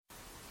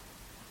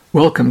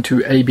Welcome to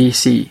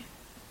ABC,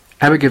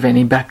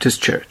 Abergavenny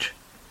Baptist Church,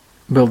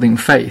 building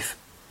faith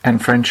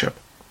and friendship.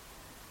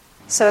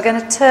 So we're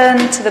going to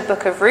turn to the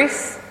book of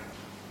Ruth,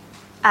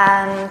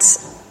 and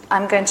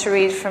I'm going to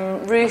read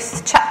from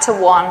Ruth chapter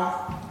 1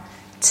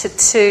 to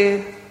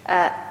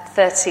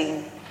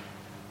 2:13.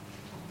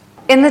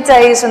 In the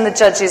days when the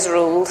judges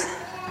ruled,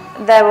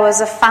 there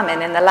was a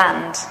famine in the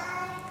land,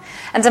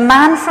 and a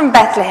man from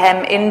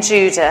Bethlehem in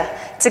Judah,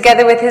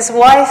 together with his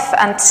wife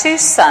and 2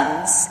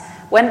 sons,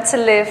 went to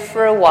live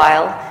for a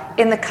while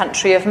in the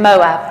country of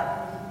Moab.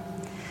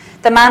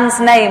 The man's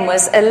name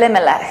was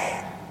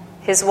Elimelech,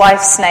 his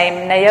wife's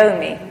name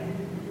Naomi,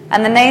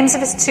 and the names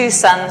of his 2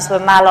 sons were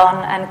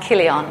Mahlon and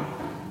Chilion.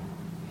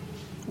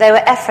 They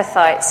were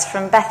Ephrathites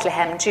from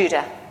Bethlehem,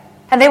 Judah,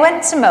 and they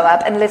went to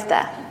Moab and lived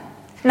there.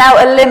 Now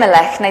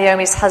Elimelech,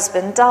 Naomi's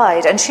husband,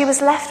 died, and she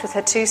was left with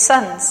her 2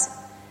 sons.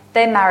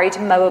 They married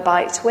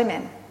Moabite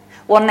women,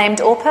 one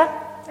named Orpah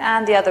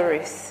and the other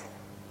Ruth.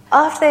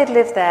 After they had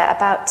lived there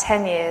about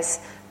 10 years,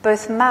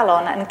 both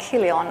Mahlon and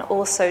Chilion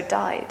also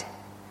died,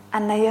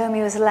 and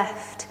Naomi was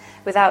left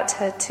without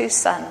her 2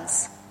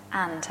 sons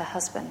and her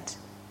husband.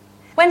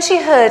 When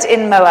she heard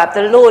in Moab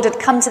the Lord had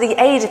come to the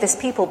aid of his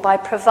people by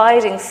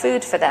providing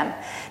food for them,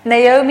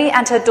 Naomi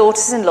and her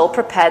daughters-in-law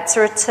prepared to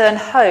return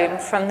home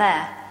from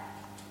there.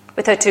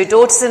 With her 2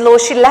 daughters-in-law,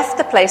 she left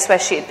the place where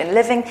she had been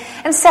living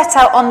and set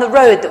out on the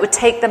road that would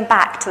take them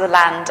back to the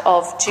land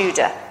of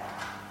Judah.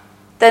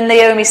 Then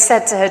Naomi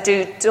said to her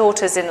 2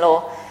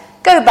 daughters-in-law,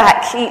 "Go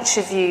back, each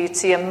of you,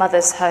 to your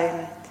mother's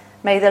home.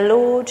 May the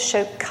Lord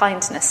show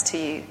kindness to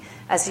you,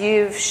 as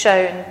you've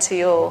shown to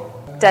your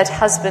dead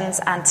husbands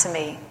and to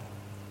me.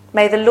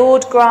 May the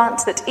Lord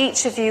grant that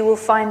each of you will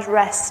find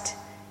rest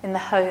in the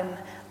home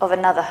of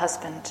another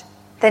husband."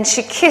 Then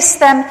she kissed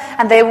them,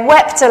 and they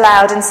wept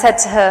aloud and said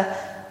to her,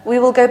 "We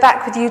will go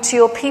back with you to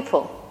your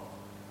people."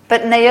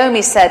 But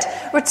Naomi said,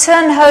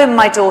 "Return home,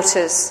 my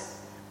daughters.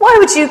 Why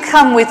would you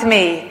come with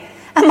me?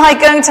 Am I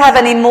going to have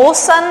any more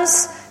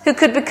sons who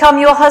could become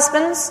your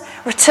husbands?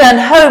 Return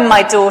home,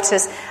 my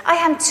daughters. I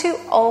am too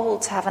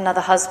old to have another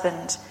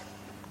husband.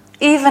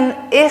 Even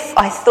if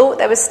I thought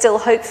there was still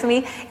hope for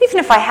me, even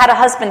if I had a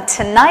husband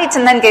tonight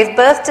and then gave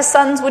birth to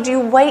sons, would you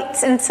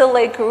wait until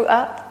they grew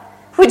up?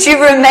 Would you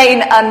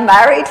remain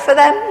unmarried for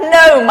them?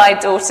 No, my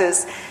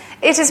daughters.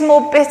 It is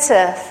more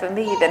bitter for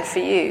me than for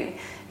you,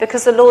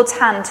 because the Lord's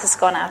hand has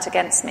gone out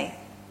against me."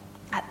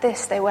 At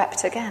this they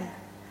wept again.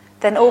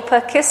 Then Orpah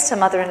kissed her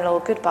mother-in-law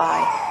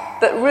goodbye,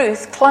 but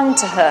Ruth clung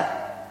to her.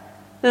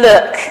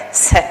 "Look,"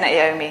 said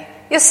Naomi,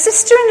 "your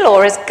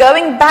sister-in-law is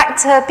going back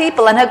to her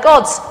people and her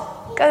gods.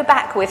 Go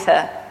back with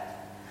her."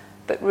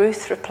 But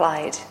Ruth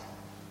replied,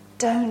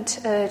 "Don't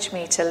urge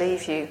me to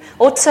leave you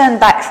or turn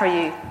back for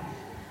you.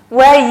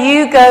 Where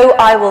you go,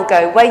 I will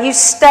go. Where you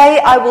stay,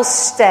 I will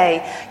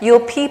stay. Your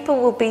people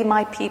will be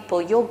my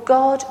people, your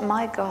God,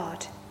 my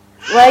God.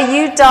 Where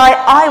you die,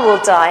 I will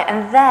die,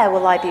 and there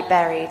will I be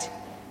buried.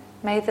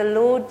 May the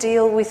Lord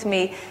deal with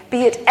me,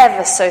 be it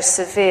ever so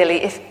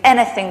severely, if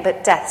anything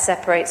but death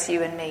separates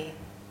you and me."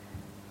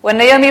 When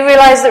Naomi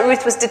realized that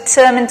Ruth was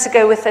determined to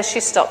go with her,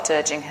 she stopped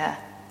urging her.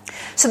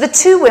 So the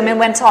 2 women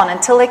went on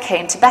until they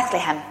came to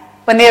Bethlehem.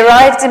 When they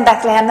arrived in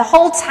Bethlehem, the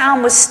whole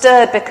town was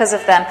stirred because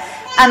of them,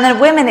 and the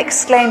women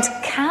exclaimed,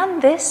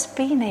 "Can this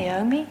be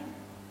Naomi?"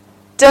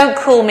 "Don't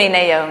call me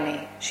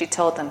Naomi," she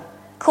told them.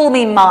 "Call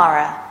me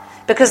Mara,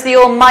 because the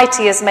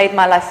Almighty has made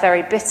my life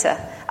very bitter.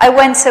 I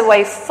went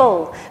away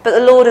full, but the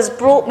Lord has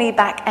brought me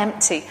back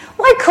empty.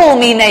 Why call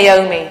me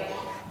Naomi?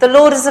 The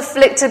Lord has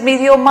afflicted me,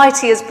 the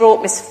Almighty has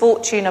brought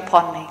misfortune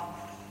upon me."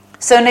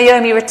 So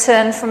Naomi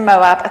returned from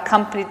Moab,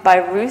 accompanied by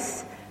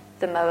Ruth,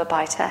 the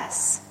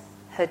Moabitess,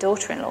 her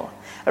daughter-in-law,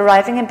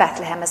 arriving in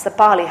Bethlehem as the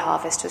barley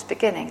harvest was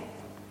beginning.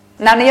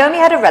 Now Naomi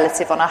had a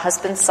relative on her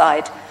husband's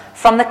side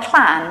from the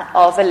clan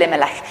of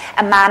Elimelech,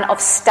 a man of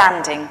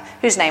standing,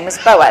 whose name was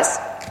Boaz.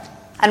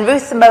 And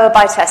Ruth the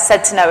Moabitess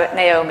said to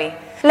Naomi,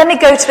 "Let me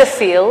go to the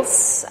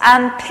fields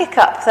and pick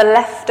up the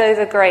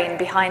leftover grain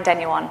behind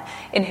anyone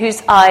in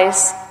whose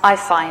eyes I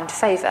find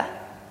favor."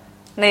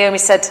 Naomi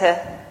said to her,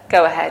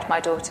 "Go ahead, my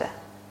daughter."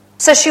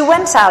 So she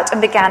went out and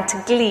began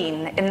to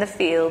glean in the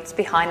fields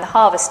behind the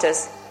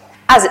harvesters.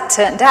 As it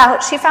turned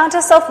out, she found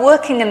herself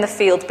working in the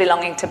field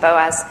belonging to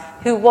Boaz,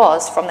 who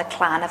was from the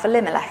clan of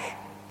Elimelech.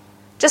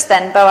 Just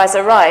then Boaz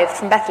arrived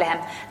from Bethlehem,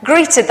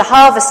 greeted the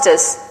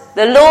harvesters.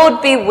 "The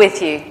Lord be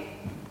with you."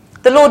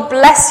 "The Lord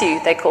bless you,"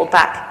 they called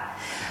back.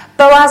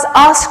 Boaz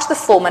asked the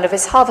foreman of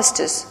his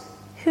harvesters,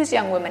 "Whose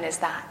young woman is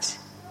that?"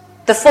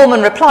 The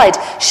foreman replied,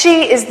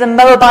 "She is the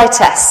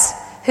Moabitess,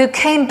 who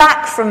came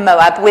back from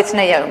Moab with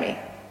Naomi.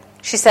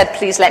 She said,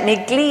 'Please let me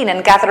glean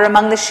and gather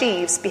among the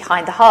sheaves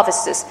behind the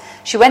harvesters.'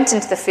 She went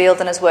into the field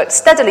and has worked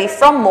steadily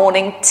from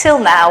morning till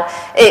now,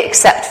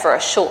 except for a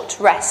short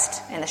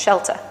rest in the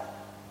shelter."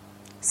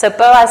 So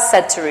Boaz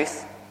said to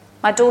Ruth,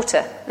 "My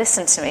daughter,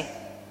 listen to me.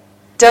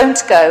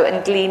 Don't go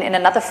and glean in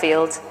another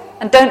field,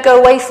 and don't go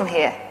away from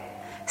here.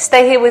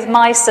 Stay here with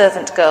my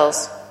servant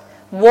girls.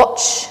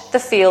 Watch the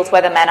field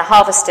where the men are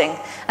harvesting,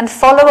 and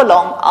follow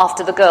along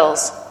after the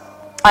girls.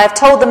 I have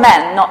told the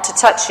men not to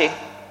touch you,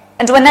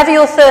 and whenever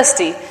you're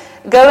thirsty,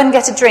 go and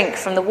get a drink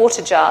from the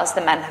water jars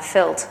the men have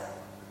filled."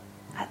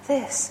 At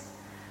this,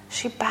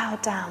 she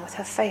bowed down with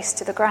her face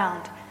to the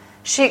ground.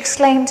 She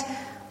exclaimed,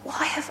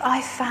 "Why have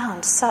I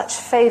found such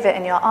favor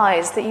in your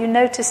eyes that you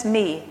notice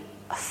me,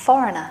 a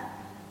foreigner?"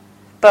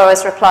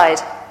 Boaz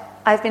replied,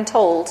 "I have been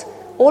told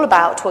all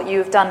about what you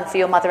have done for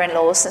your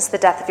mother-in-law since the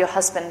death of your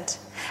husband.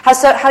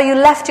 How you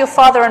left your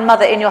father and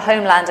mother in your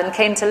homeland and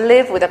came to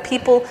live with a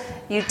people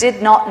you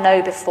did not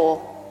know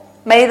before.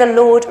 May the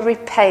Lord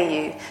repay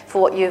you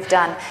for what you have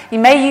done.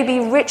 May you be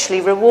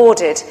richly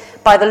rewarded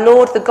by the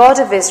Lord, the God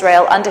of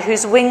Israel, under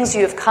whose wings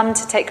you have come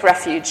to take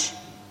refuge."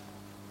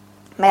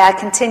 "May I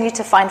continue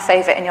to find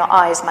favor in your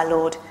eyes, my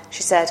Lord,"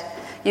 she said.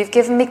 "You've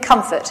given me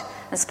comfort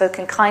and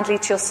spoken kindly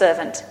to your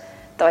servant,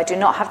 though I do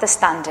not have the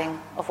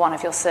standing of one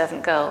of your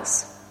servant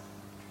girls."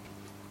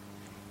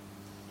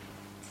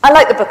 I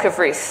like the book of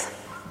Ruth,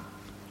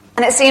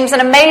 and it seems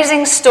an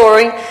amazing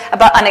story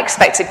about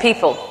unexpected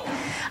people.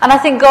 And I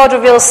think God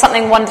reveals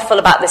something wonderful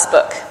about this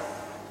book.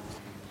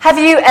 Have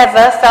you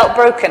ever felt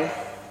broken?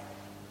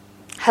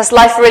 Has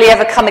life really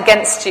ever come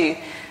against you,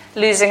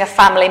 losing a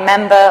family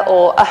member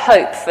or a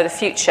hope for the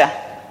future?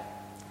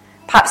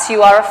 Perhaps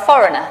you are a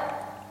foreigner,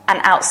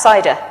 an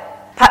outsider.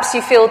 Perhaps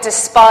you feel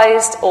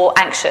despised or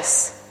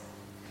anxious.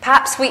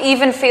 Perhaps we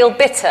even feel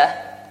bitter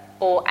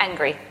or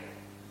angry.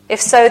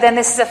 If so, then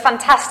this is a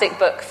fantastic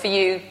book for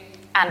you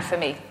and for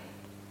me.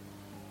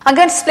 I'm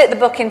going to split the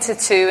book into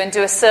two and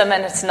do a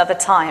sermon at another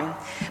time,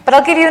 but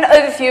I'll give you an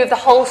overview of the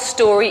whole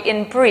story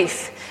in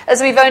brief,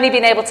 as we've only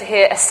been able to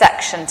hear a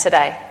section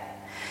today.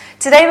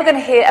 Today we're going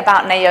to hear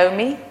about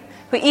Naomi,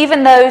 who,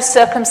 even though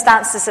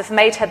circumstances have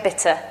made her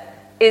bitter,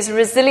 is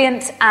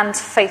resilient and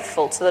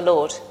faithful to the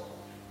Lord.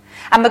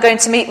 And we're going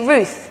to meet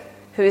Ruth,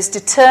 who is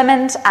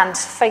determined and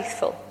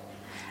faithful,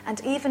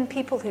 and even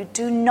people who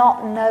do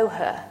not know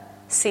her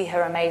see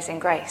her amazing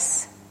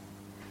grace.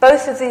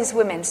 Both of these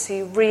women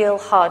see real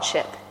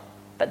hardship,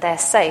 but they're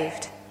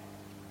saved.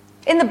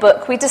 In the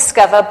book, we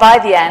discover by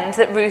the end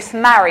that Ruth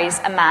marries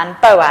a man,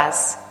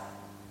 Boaz,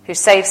 who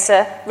saves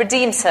her,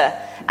 redeems her,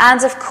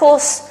 and of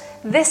course,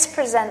 this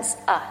presents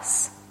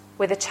us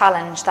with a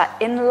challenge that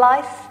in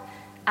life,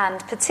 and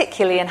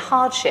particularly in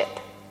hardship,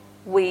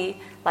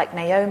 we, like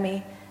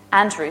Naomi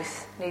and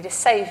Ruth, need a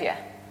saviour.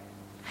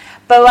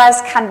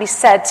 Boaz can be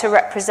said to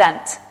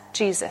represent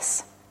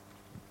Jesus.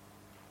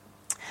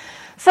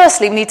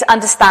 Firstly, we need to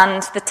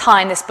understand the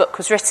time this book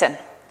was written.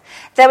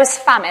 There was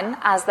famine,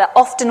 as there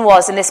often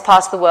was in this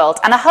part of the world,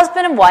 and a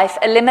husband and wife,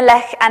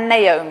 Elimelech and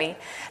Naomi,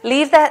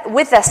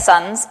 with their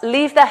sons,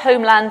 leave their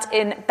homeland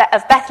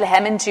of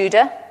Bethlehem in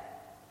Judah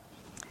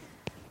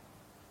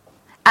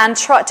and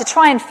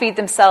try and feed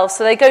themselves,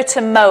 so they go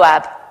to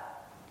Moab,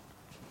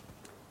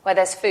 where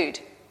there's food.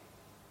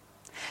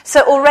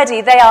 So already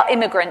they are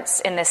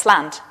immigrants in this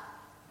land.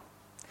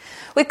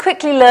 We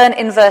quickly learn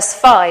in verse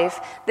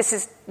 5, this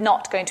is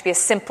not going to be a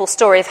simple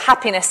story of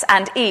happiness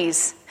and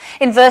ease.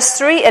 In verse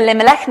 3,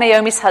 Elimelech,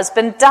 Naomi's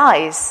husband,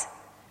 dies.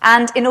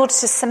 And in order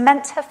to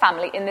cement her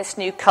family in this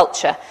new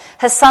culture,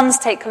 her sons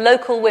take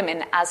local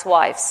women as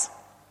wives.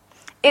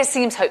 It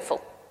seems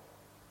hopeful.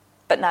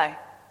 But no,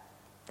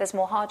 there's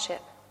more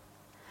hardship.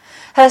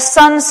 Her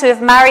sons who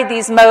have married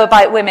these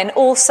Moabite women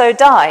also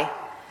die.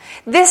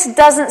 This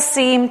doesn't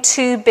seem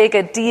too big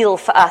a deal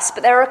for us,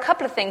 but there are a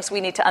couple of things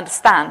we need to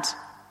understand.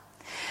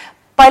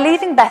 By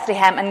leaving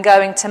Bethlehem and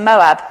going to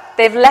Moab,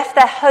 they've left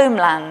their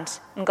homeland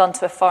and gone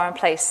to a foreign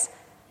place.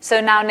 So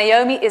now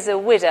Naomi is a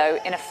widow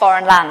in a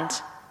foreign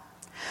land.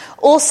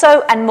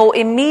 Also, and more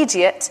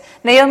immediate,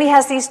 Naomi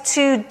has these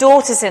two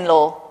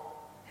daughters-in-law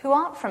who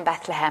aren't from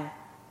Bethlehem,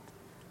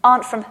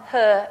 aren't from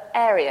her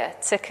area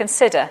to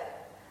consider,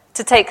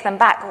 to take them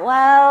back.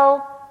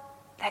 Well,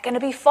 they're going to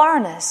be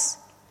foreigners.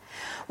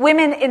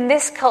 Women in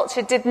this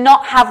culture did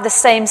not have the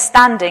same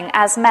standing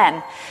as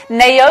men.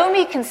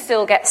 Naomi can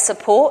still get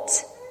support,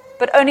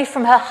 but only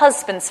from her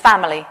husband's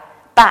family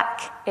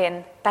back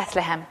in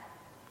Bethlehem.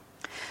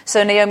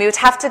 So Naomi would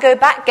have to go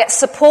back, get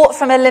support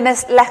from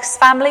Elimelech's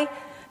family,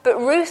 but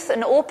Ruth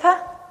and Orpah,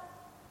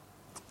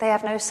 they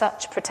have no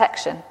such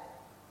protection.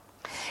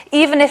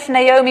 Even if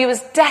Naomi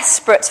was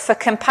desperate for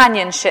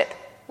companionship,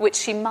 which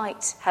she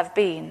might have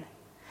been,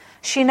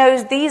 she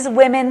knows these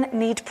women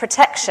need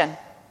protection,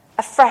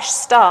 a fresh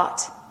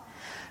start.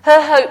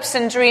 Her hopes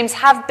and dreams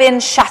have been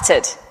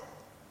shattered.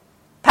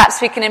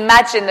 Perhaps we can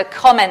imagine the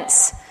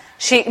comments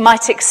she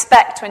might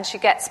expect when she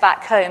gets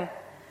back home.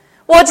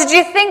 What did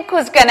you think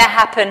was going to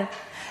happen?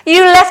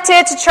 You left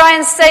here to try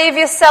and save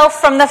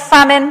yourself from the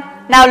famine.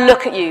 Now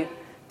look at you.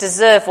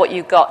 Deserve what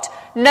you got.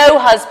 No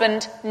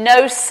husband,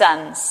 no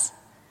sons.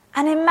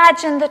 And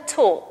imagine the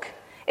talk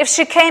if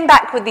she came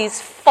back with these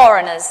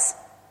foreigners,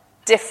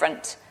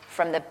 different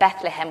from the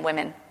Bethlehem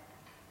women,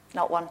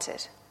 not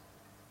wanted.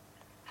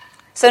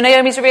 So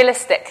Naomi's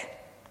realistic.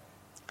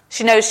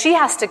 She knows she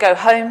has to go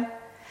home,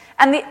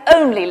 and the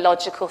only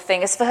logical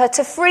thing is for her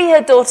to free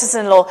her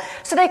daughters-in-law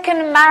so they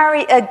can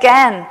marry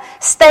again,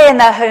 stay in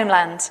their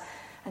homeland,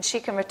 and she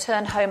can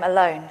return home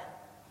alone,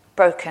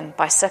 broken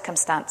by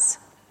circumstance.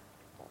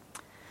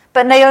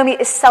 But Naomi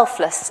is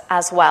selfless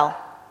as well,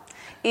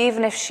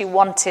 even if she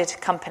wanted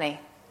company.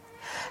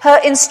 Her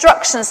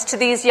instructions to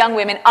these young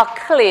women are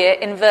clear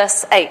in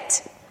verse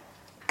 8.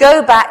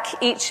 Go back,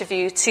 each of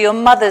you, to your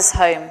mother's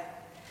home.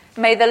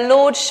 May the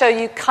Lord show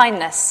you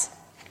kindness.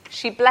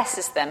 She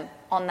blesses them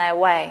on their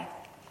way,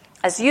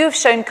 as you have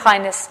shown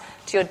kindness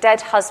to your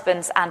dead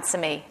husbands and to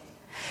me.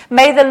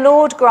 May the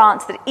Lord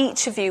grant that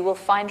each of you will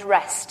find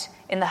rest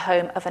in the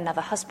home of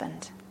another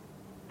husband.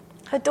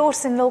 Her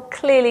daughters-in-law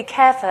clearly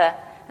care for her,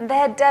 and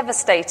they're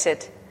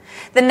devastated.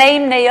 The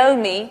name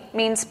Naomi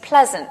means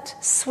pleasant,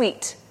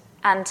 sweet,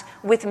 and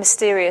with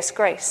mysterious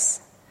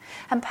grace.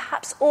 And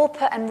perhaps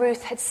Orpah and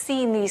Ruth had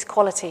seen these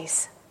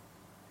qualities.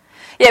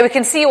 Yeah, we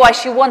can see why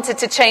she wanted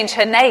to change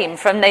her name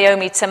from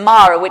Naomi to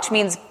Mara, which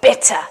means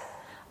bitter,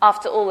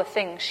 after all the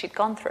things she'd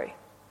gone through.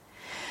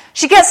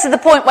 She gets to the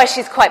point where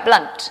she's quite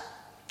blunt.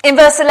 In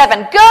verse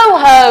 11, go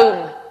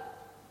home.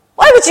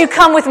 Why would you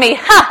come with me?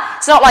 Ha!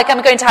 It's not like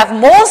I'm going to have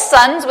more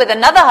sons with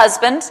another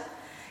husband.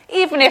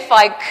 Even if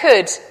I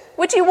could,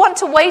 would you want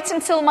to wait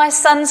until my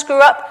sons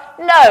grew up?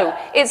 No,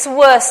 it's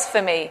worse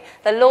for me.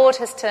 The Lord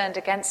has turned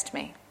against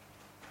me.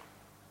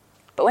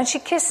 But when she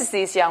kisses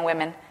these young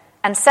women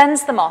and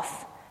sends them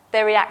off,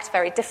 they react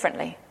very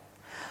differently.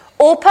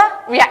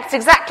 Orpah reacts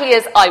exactly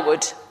as I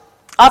would.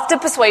 After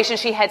persuasion,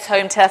 she heads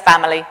home to her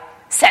family.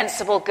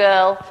 Sensible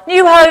girl,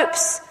 new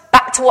hopes,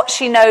 back to what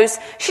she knows.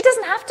 She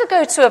doesn't have to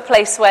go to a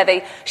place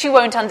where she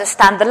won't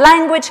understand the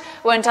language,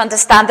 won't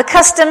understand the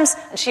customs,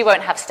 and she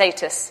won't have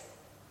status.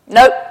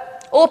 Nope,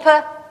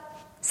 Orpah,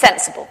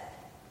 sensible.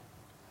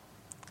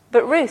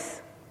 But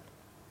Ruth,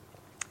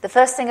 the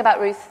first thing about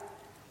Ruth,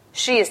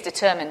 she is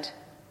determined.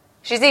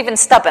 She's even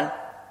stubborn.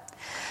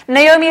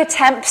 Naomi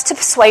attempts to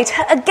persuade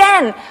her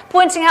again,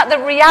 pointing out the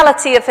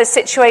reality of her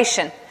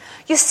situation.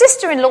 Your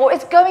sister-in-law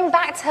is going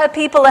back to her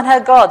people and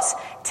her gods.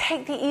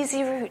 Take the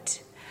easy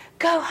route.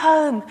 Go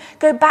home.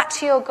 Go back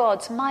to your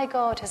gods. My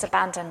God has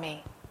abandoned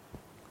me.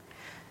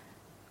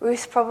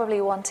 Ruth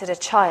probably wanted a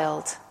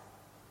child.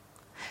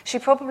 She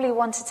probably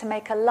wanted to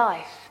make a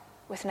life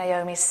with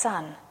Naomi's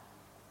son.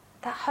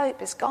 That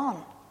hope is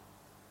gone.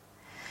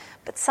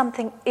 But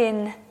something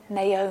in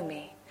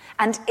Naomi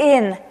and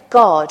in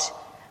God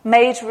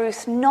made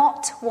Ruth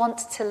not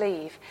want to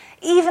leave,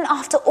 even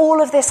after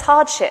all of this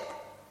hardship.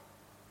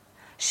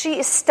 She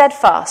is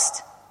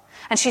steadfast,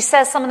 and she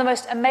says some of the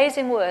most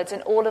amazing words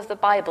in all of the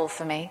Bible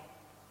for me.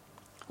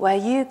 Where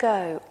you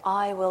go,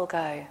 I will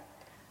go.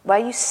 Where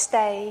you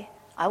stay,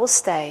 I will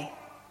stay.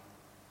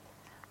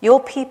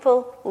 Your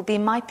people will be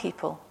my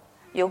people,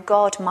 your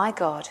God, my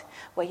God.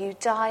 Where you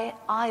die,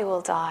 I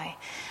will die,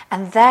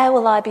 and there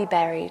will I be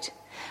buried.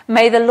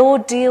 May the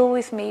Lord deal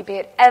with me, be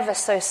it ever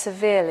so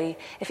severely,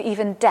 if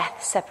even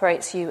death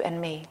separates you and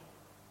me.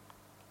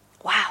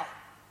 Wow,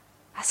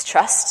 that's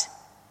trust.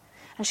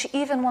 And she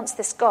even wants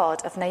this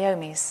God of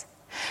Naomi's.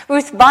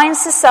 Ruth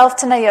binds herself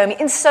to Naomi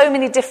in so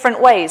many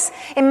different ways.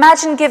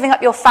 Imagine giving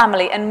up your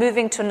family and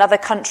moving to another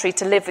country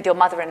to live with your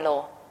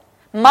mother-in-law.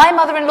 My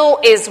mother-in-law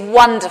is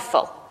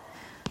wonderful,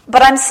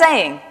 but I'm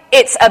saying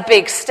it's a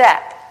big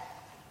step.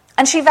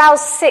 And she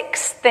vows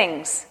 6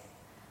 things: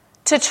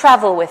 to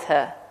travel with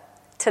her,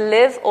 to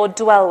live or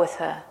dwell with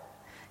her,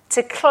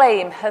 to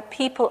claim her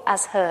people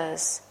as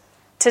hers,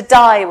 to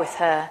die with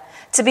her,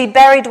 to be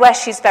buried where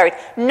she's buried.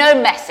 No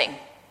messing.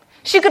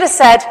 She could have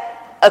said,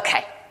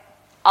 okay,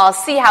 I'll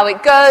see how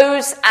it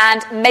goes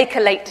and make a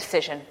late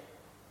decision.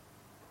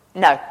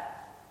 No.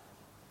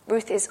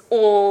 Ruth is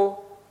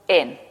all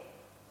in.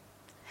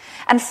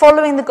 And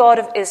following the God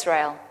of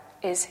Israel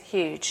is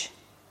huge.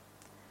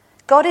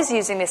 God is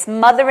using this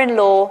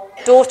mother-in-law,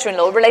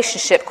 daughter-in-law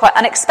relationship quite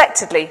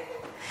unexpectedly.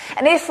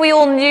 And if we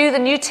all knew the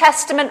New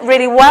Testament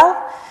really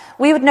well,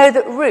 we would know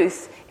that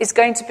Ruth is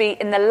going to be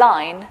in the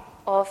line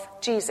of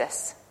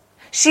Jesus.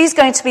 She's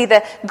going to be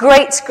the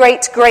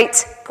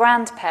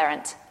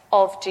great-great-great-grandparent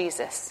of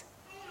Jesus.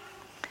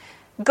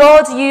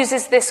 God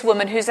uses this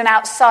woman who's an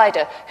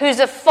outsider, who's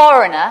a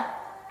foreigner,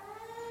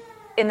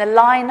 in the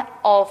line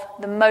of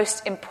the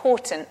most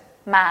important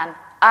man,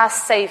 our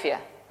Saviour.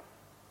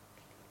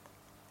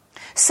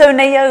 So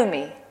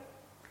Naomi,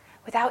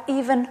 without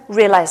even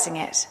realizing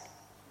it,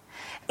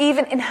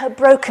 even in her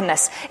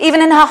brokenness,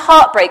 even in her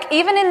heartbreak,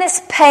 even in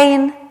this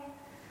pain,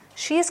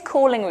 she is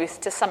calling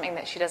Ruth to something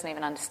that she doesn't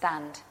even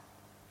understand.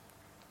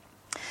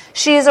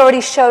 She is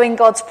already showing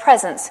God's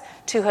presence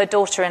to her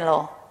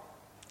daughter-in-law.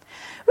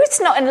 Ruth's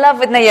not in love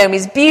with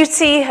Naomi's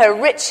beauty, her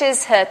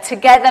riches, her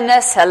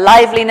togetherness, her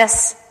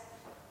liveliness,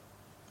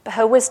 but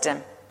her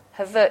wisdom,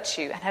 her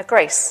virtue, and her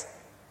grace.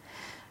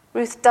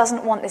 Ruth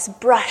doesn't want this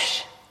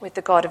brush with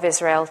the God of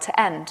Israel to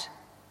end.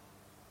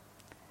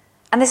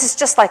 And this is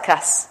just like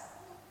us.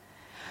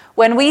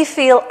 When we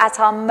feel at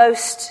our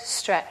most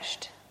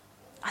stretched,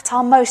 at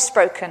our most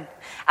broken,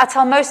 at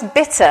our most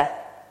bitter,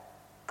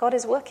 God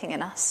is working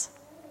in us.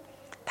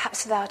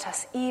 Perhaps without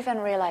us even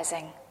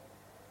realizing,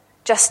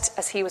 just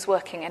as he was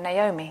working in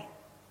Naomi.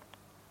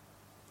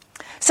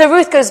 So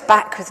Ruth goes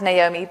back with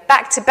Naomi,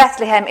 back to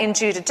Bethlehem in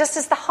Judah, just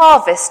as the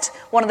harvest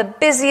one of the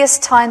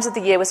busiest times of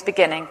the year was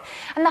beginning.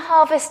 And the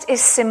harvest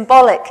is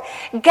symbolic.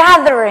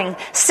 Gathering,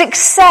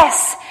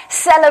 success,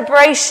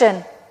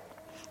 celebration.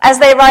 As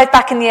they arrive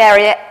back in the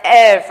area,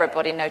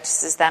 everybody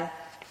notices them.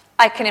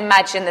 I can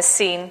imagine the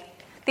scene.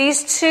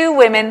 These two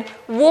women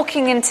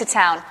walking into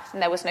town,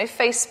 and there was no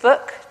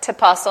Facebook to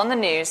pass on the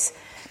news.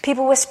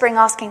 People whispering,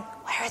 asking,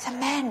 "Where are the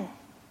men?"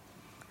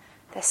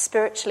 They're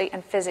spiritually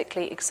and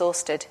physically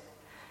exhausted.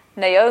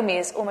 Naomi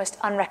is almost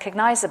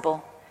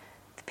unrecognizable.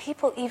 The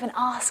people even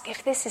ask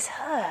if this is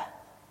her.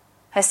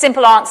 Her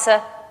simple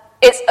answer,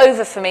 "It's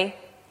over for me.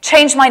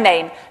 Change my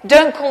name.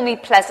 Don't call me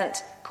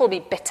pleasant. Call me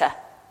bitter."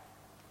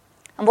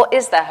 And what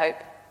is their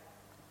hope?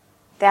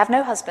 They have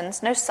no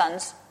husbands, no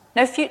sons,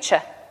 no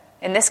future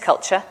in this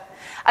culture.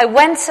 "I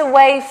went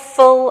away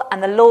full,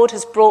 and the Lord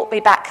has brought me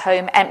back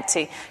home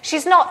empty."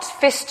 She's not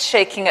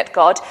fist-shaking at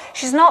God.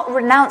 She's not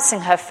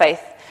renouncing her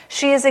faith.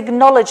 She is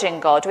acknowledging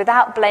God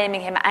without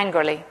blaming him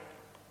angrily.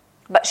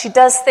 But she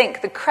does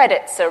think the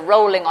credits are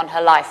rolling on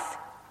her life.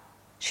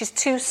 She's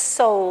too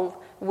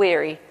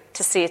soul-weary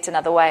to see it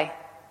another way.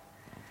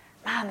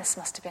 Man, this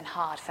must have been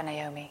hard for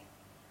Naomi.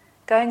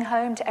 Going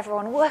home to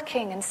everyone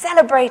working and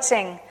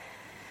celebrating.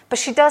 But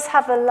she does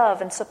have the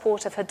love and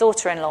support of her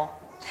daughter-in-law.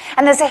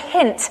 And there's a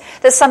hint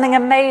that something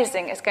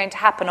amazing is going to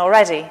happen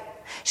already.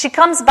 She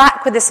comes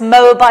back with this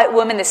Moabite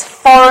woman, this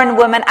foreign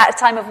woman, at a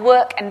time of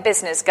work and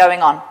business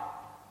going on.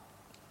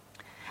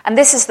 And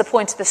this is the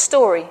point of the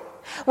story.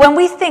 When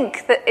we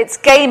think that it's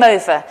game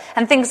over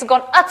and things have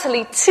gone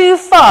utterly too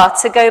far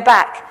to go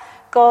back,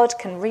 God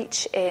can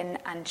reach in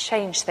and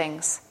change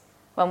things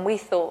when we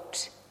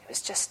thought it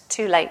was just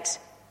too late.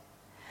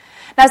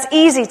 Now, it's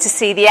easy to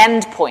see the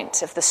end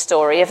point of the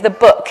story, of the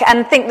book,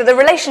 and think that the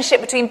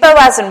relationship between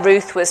Boaz and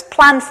Ruth was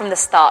planned from the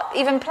start,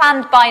 even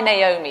planned by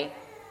Naomi.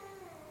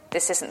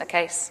 This isn't the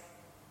case.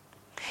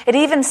 It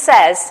even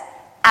says,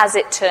 "as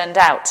it turned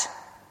out."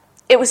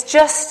 It was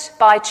just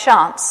by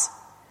chance.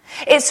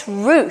 It's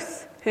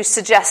Ruth who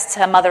suggests to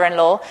her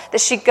mother-in-law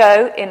that she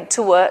go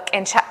into work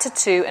in chapter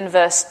 2 and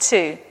verse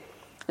 2.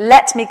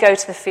 "Let me go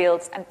to the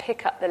fields and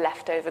pick up the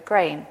leftover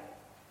grain."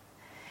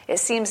 It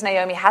seems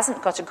Naomi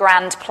hasn't got a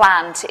grand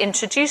plan to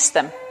introduce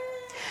them.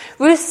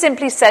 Ruth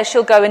simply says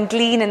she'll go and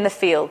glean in the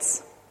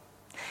fields.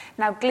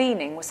 Now,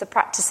 gleaning was the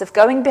practice of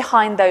going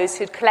behind those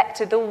who'd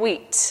collected the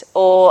wheat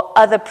or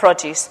other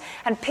produce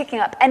and picking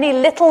up any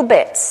little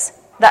bits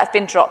that have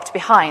been dropped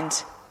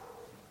behind.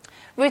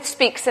 Ruth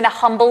speaks in a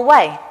humble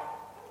way.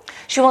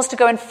 She wants to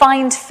go and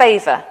find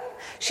favor.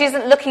 She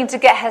isn't looking to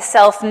get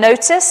herself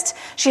noticed.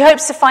 She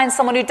hopes to find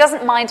someone who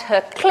doesn't mind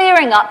her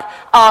clearing up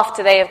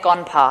after they have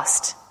gone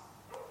past.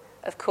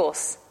 Of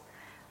course,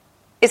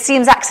 it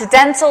seems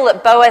accidental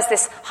that Boaz,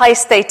 this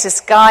high-status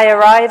guy,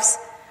 arrives,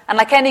 and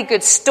like any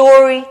good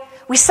story,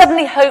 we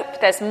suddenly hope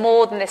there's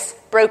more than this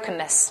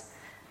brokenness.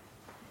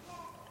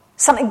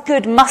 Something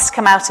good must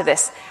come out of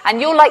this.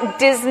 And you're like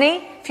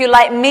Disney, if you're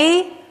like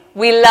me,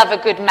 we love a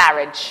good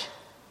marriage.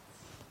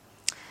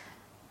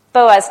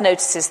 Boaz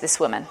notices this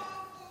woman.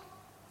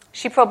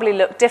 She probably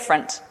looked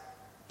different.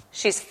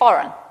 She's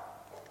foreign.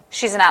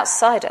 She's an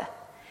outsider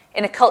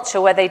in a culture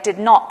where they did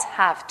not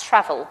have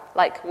travel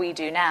like we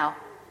do now.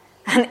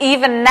 And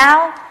even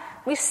now,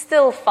 we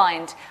still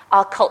find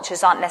our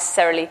cultures aren't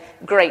necessarily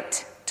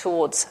great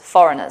towards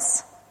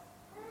foreigners.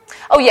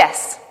 Oh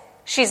yes,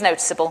 she's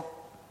noticeable.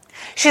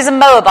 She's a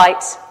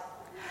Moabite.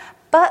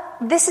 But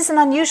this is an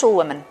unusual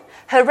woman.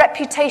 Her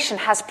reputation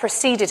has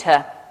preceded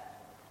her.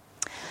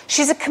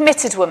 She's a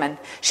committed woman.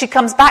 She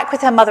comes back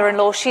with her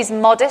mother-in-law. She's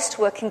modest,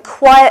 working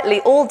quietly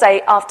all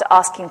day after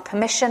asking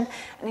permission,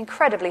 and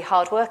incredibly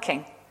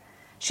hardworking.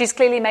 She's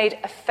clearly made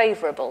a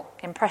favourable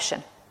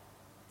impression.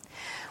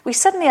 We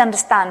suddenly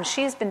understand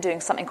she has been doing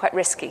something quite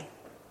risky.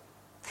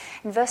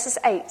 In verses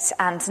 8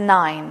 and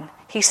 9,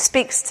 he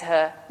speaks to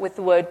her with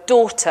the word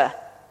daughter,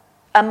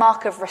 a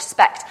mark of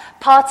respect,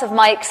 part of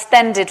my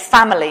extended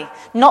family,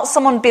 not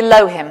someone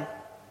below him.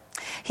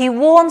 He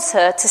warns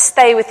her to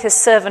stay with his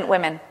servant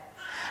women,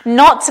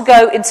 not to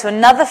go into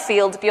another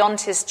field beyond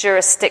his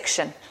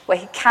jurisdiction, where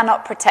he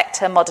cannot protect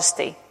her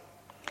modesty.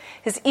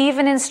 He's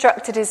even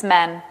instructed his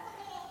men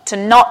to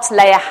not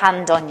lay a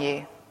hand on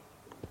you.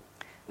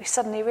 We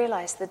suddenly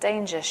realize the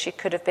danger she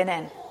could have been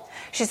in.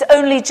 She's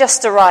only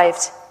just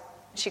arrived.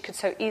 She could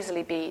so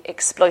easily be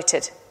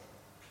exploited.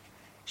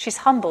 She's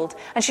humbled,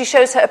 and she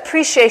shows her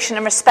appreciation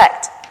and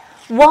respect.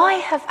 Why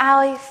have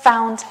I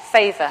found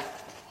favor?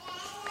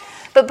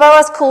 But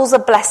Boaz calls a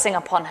blessing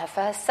upon her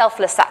for her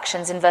selfless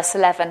actions in verse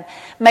 11.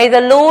 May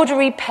the Lord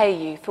repay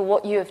you for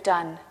what you have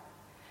done.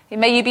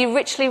 May you be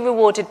richly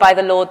rewarded by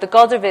the Lord, the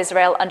God of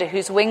Israel, under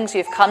whose wings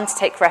you have come to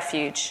take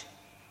refuge.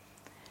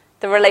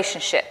 The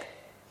relationship,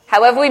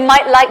 however we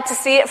might like to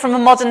see it from a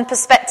modern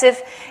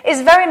perspective,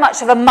 is very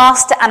much of a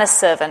master and a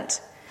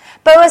servant.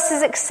 Boaz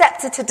has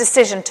accepted a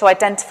decision to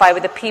identify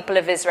with the people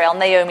of Israel,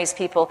 Naomi's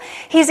people.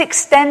 He's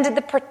extended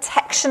the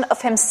protection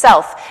of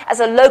himself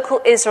as a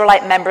local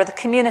Israelite member of the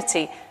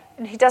community,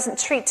 and he doesn't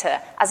treat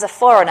her as a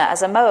foreigner,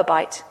 as a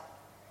Moabite.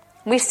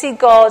 We see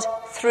God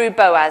through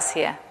Boaz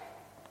here.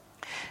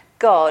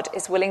 God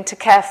is willing to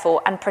care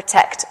for and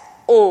protect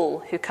all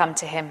who come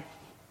to him.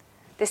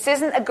 This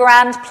isn't a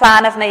grand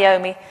plan of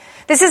Naomi.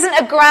 This isn't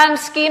a grand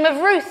scheme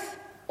of Ruth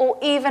or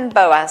even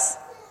Boaz.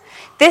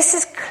 This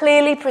is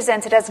clearly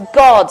presented as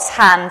God's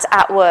hand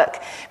at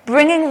work,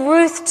 bringing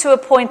Ruth to a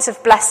point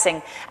of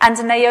blessing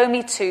and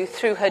Naomi too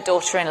through her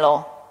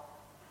daughter-in-law.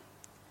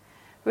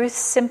 Ruth's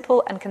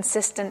simple and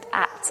consistent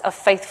acts of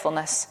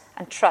faithfulness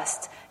and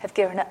trust have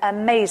given her an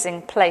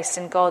amazing place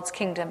in God's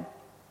kingdom,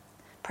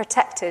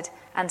 protected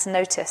and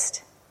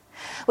noticed.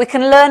 We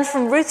can learn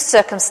from Ruth's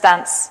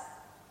circumstance,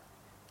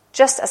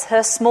 just as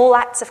her small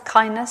acts of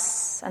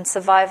kindness and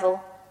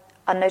survival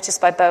are noticed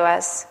by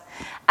Boaz.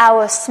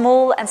 Our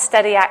small and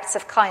steady acts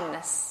of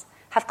kindness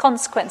have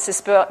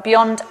consequences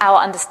beyond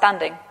our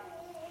understanding.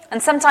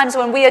 And sometimes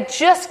when we are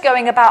just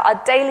going about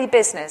our daily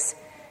business,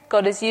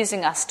 God is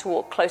using us to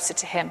walk closer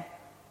to him,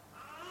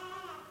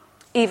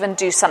 even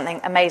do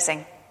something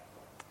amazing.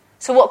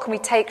 So what can we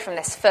take from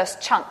this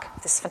first chunk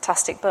of this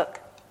fantastic book?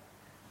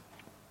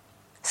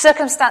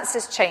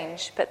 Circumstances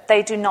change, but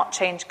they do not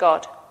change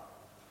God.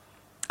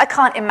 I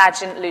can't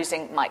imagine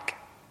losing Mike.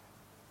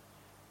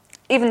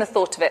 Even the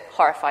thought of it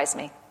horrifies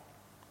me.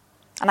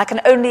 And I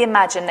can only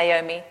imagine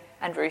Naomi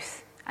and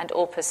Ruth and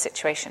Orpah's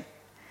situation.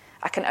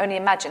 I can only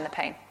imagine the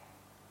pain.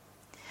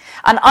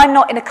 And I'm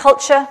not in a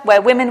culture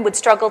where women would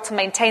struggle to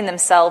maintain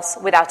themselves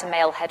without a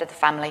male head of the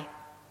family.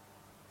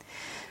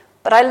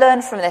 But I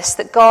learn from this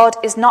that God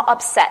is not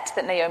upset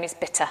that Naomi's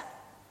bitter.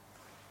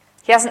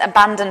 He hasn't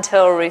abandoned her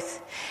or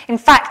Ruth. In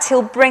fact,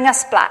 he'll bring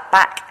us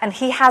back, and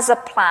he has a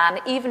plan,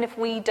 even if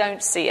we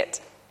don't see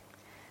it.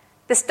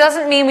 This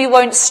doesn't mean we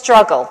won't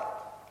struggle.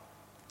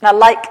 And I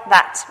like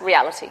that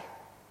reality.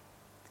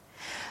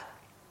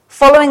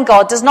 Following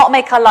God does not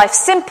make our life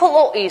simple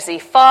or easy,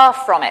 far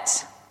from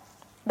it.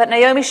 But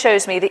Naomi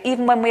shows me that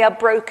even when we are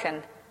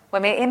broken,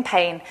 when we're in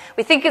pain,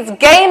 we think it's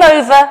game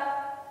over,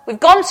 we've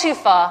gone too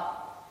far.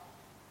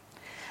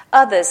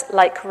 Others,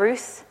 like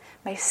Ruth,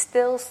 may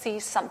still see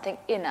something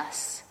in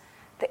us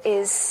that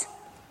is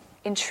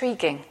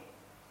intriguing,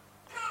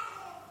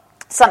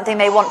 something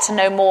they want to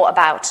know more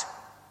about.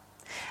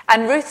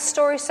 And Ruth's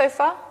story so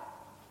far?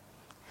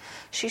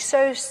 She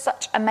shows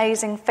such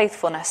amazing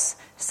faithfulness,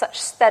 such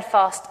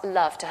steadfast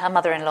love to her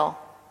mother-in-law.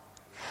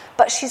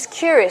 But she's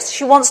curious.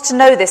 She wants to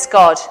know this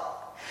God.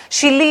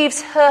 She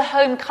leaves her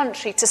home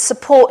country to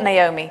support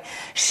Naomi.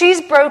 She's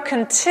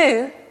broken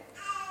too,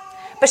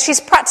 but she's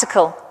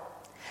practical.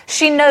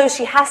 She knows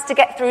she has to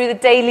get through the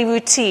daily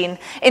routine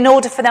in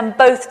order for them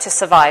both to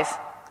survive.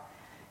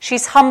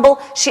 She's humble,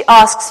 she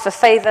asks for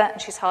favour,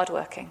 and she's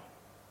hardworking.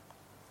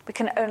 We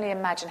can only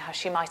imagine how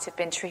she might have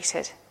been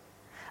treated.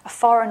 A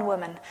foreign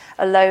woman,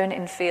 alone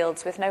in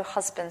fields with no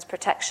husband's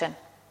protection.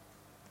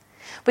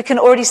 We can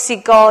already see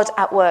God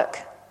at work.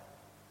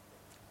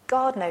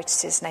 God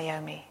notices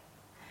Naomi.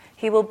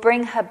 He will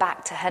bring her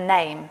back to her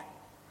name.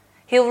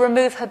 He'll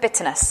remove her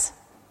bitterness.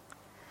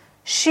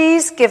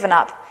 She's given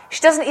up. She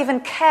doesn't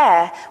even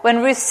care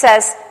when Ruth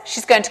says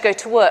she's going to go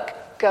to work.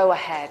 Go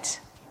ahead.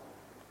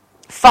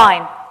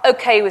 Fine,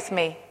 okay with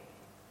me.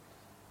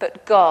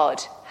 But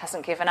God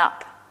hasn't given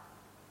up.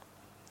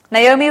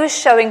 Naomi was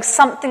showing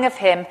something of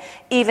him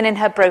even in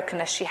her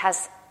brokenness. She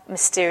has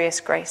mysterious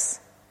grace.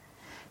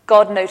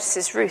 God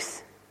notices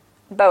Ruth.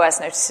 Boaz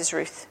notices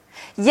Ruth.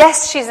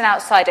 Yes, she's an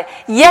outsider.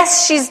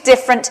 Yes, she's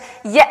different.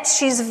 Yet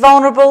she's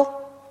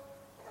vulnerable.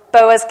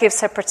 Boaz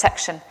gives her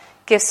protection,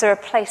 gives her a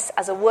place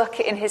as a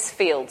worker in his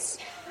fields,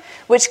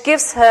 which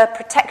gives her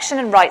protection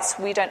and rights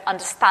we don't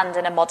understand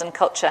in a modern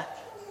culture.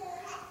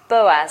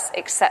 Boaz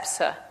accepts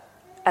her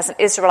as an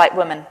Israelite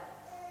woman.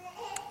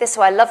 This is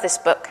why I love this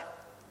book.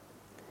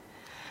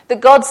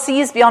 That God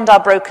sees beyond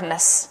our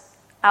brokenness,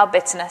 our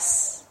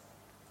bitterness,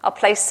 our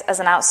place as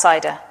an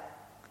outsider,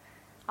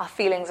 our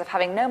feelings of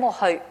having no more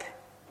hope,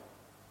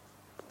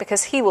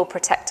 because he will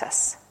protect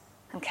us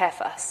and care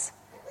for us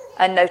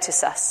and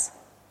notice us.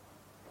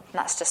 And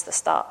that's just the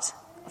start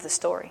of the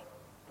story.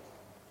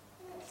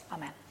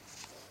 Amen.